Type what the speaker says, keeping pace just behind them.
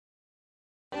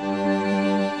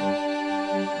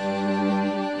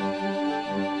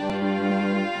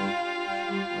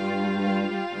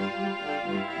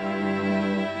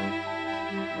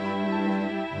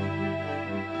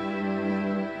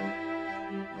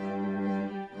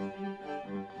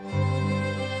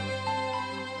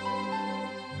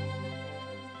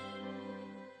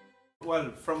Well,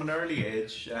 from an early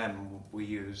age, we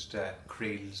used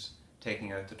creels,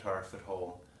 taking out the turf at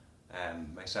home.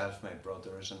 Myself, my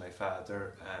brothers and my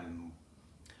father.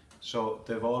 So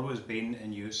they've always been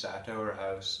in use at our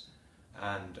house.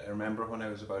 And I remember when I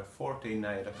was about 14,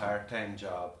 I had a part-time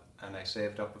job and I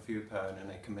saved up a few pounds and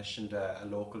I commissioned a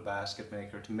local basket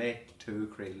maker to make 2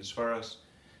 creels for us.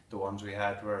 The ones we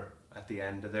had were at the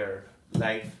end of their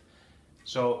life.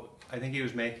 So I think he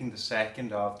was making the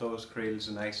second of those creels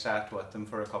and I sat with them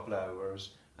for a couple of hours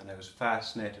and I was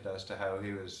fascinated as to how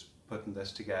he was putting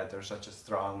this together, such a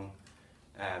strong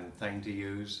thing to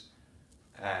use.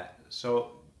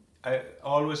 So I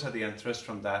always had the interest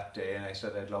from that day and I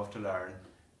said I'd love to learn.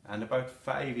 And about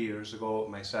 5 years ago,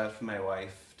 myself and my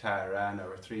wife Tara and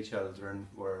our 3 children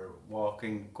were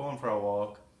going for a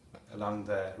walk along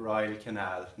the Royal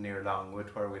Canal near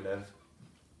Longwood where we live.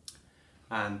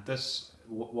 And this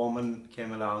woman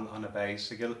came along on a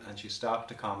bicycle and she stopped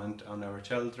to comment on our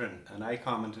children, and I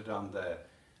commented on the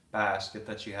basket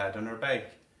that she had on her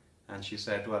bike, and she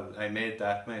said, well, I made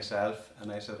that myself.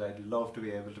 And I said, I'd love to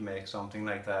be able to make something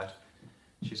like that.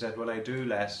 She said, well, I do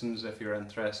lessons if you're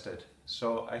interested.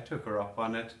 So I took her up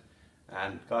on it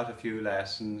and got a few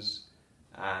lessons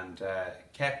and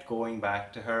kept going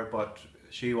back to her, but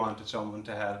she wanted someone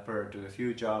to help her do a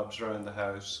few jobs around the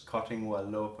house, cutting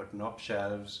willow, putting up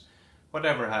shelves,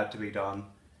 whatever had to be done.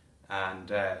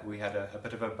 And we had a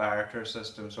bit of a barter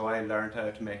system, so I learned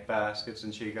how to make baskets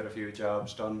and she got a few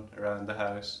jobs done around the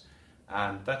house.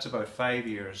 And that's about 5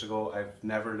 years ago. I've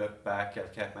never looked back.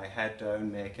 I've kept my head down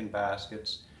making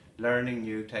baskets, learning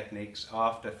new techniques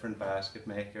off different basket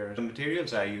makers. The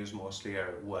materials I use mostly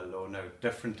are willow. Now,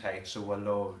 different types of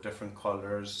willow, different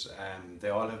colours, they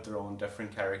all have their own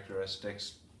different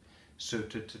characteristics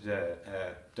suited to the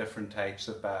different types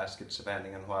of baskets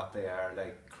depending on what they are.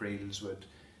 Like creels would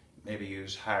maybe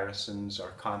use Harrison's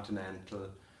or Continental,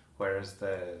 whereas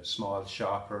the small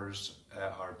shoppers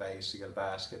or bicycle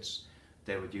baskets,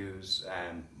 they would use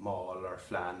Maul or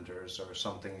Flanders or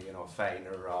something, you know,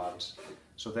 finer rods.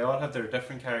 So they all have their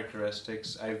different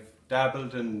characteristics. I've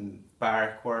dabbled in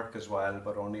bark work as well,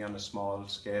 but only on a small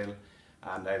scale.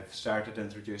 And I've started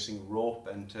introducing rope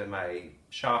into my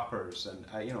shoppers and,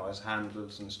 you know, as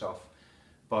handles and stuff.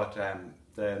 But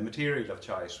the material of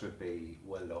choice would be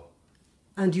willow.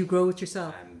 And you grow it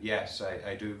yourself? Yes,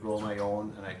 I do grow my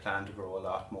own, and I plan to grow a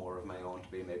lot more of my own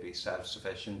to be maybe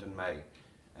self-sufficient in my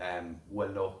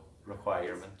willow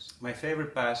requirements. My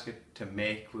favourite basket to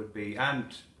make would be, and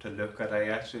to look at, I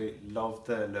actually love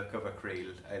the look of a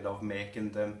creel. I love making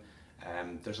them.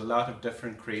 There's a lot of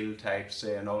different creel types,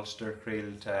 say an Ulster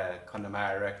creel to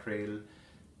Connemara creel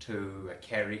to a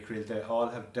Kerry creel. They all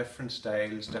have different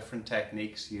styles, different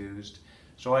techniques used.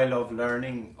 So I love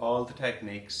learning all the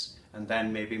techniques and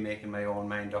then maybe making my own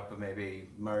mind up of maybe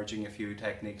merging a few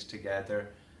techniques together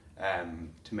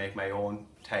to make my own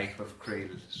type of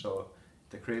creel. So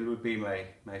the creel would be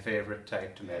my favourite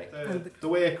type to make. The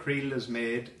way a creel is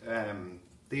made,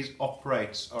 these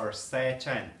uprights, or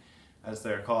sechan as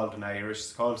they're called in Irish,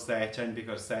 it's called sechan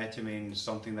because secha means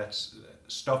something that's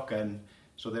stuck in.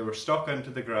 So they were stuck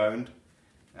into the ground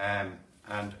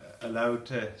and allowed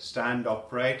to stand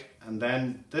upright. And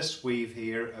then this weave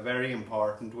here, a very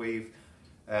important weave,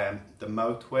 the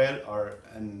mouth whale, or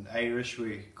in Irish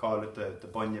we call it the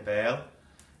bunya bell.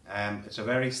 It's a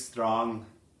very strong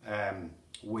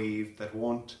weave that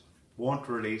won't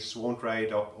release, won't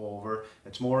ride up over.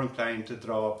 It's more inclined to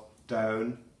drop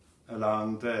down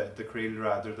along the creel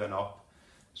rather than up.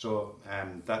 So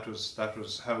that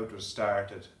was how it was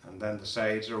started, and then the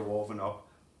sides are woven up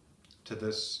to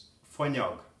this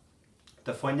fuinneog.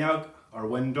 The fuinneog, or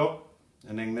window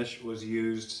in English, was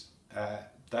used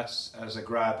that's as a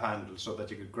grab handle, so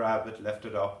that you could grab it, lift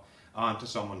it up onto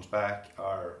someone's back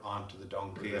or onto the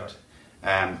donkey.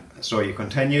 So you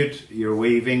continued your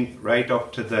weaving right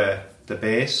up to the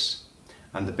base,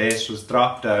 and the base was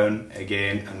dropped down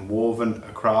again and woven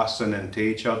across and into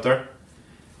each other,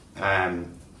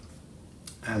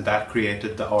 and that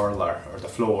created the orlar, or the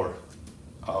floor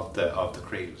of the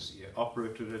creels. You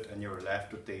uprooted it and you were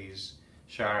left with these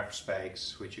sharp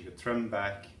spikes which you could trim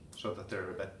back so that they're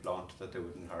a bit blunt, that they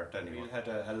wouldn't hurt anyone. It had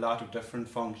a lot of different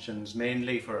functions,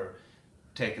 mainly for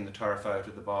taking the turf out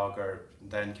of the bog or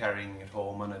then carrying it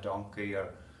home on a donkey or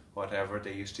whatever.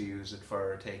 They used to use it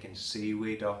for taking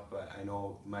seaweed up. I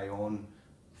know my own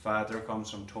father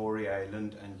comes from Tory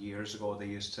Island, and years ago they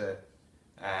used to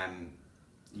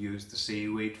use the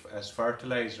seaweed as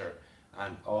fertiliser,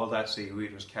 and all that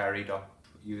seaweed was carried up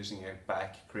using a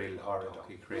back creel or a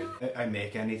ducky creel. I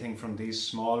make anything from these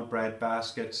small bread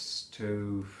baskets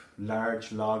to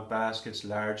large log baskets,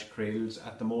 large creels.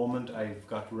 At the moment I've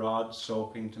got rods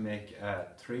soaking to make a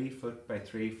 3 foot by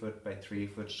 3 foot by 3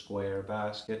 foot square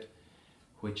basket,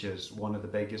 which is one of the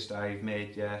biggest I've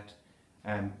made yet.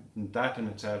 That in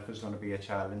itself is going to be a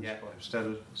challenge. Yeah. But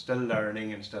I'm still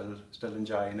learning and still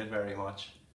enjoying it very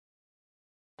much.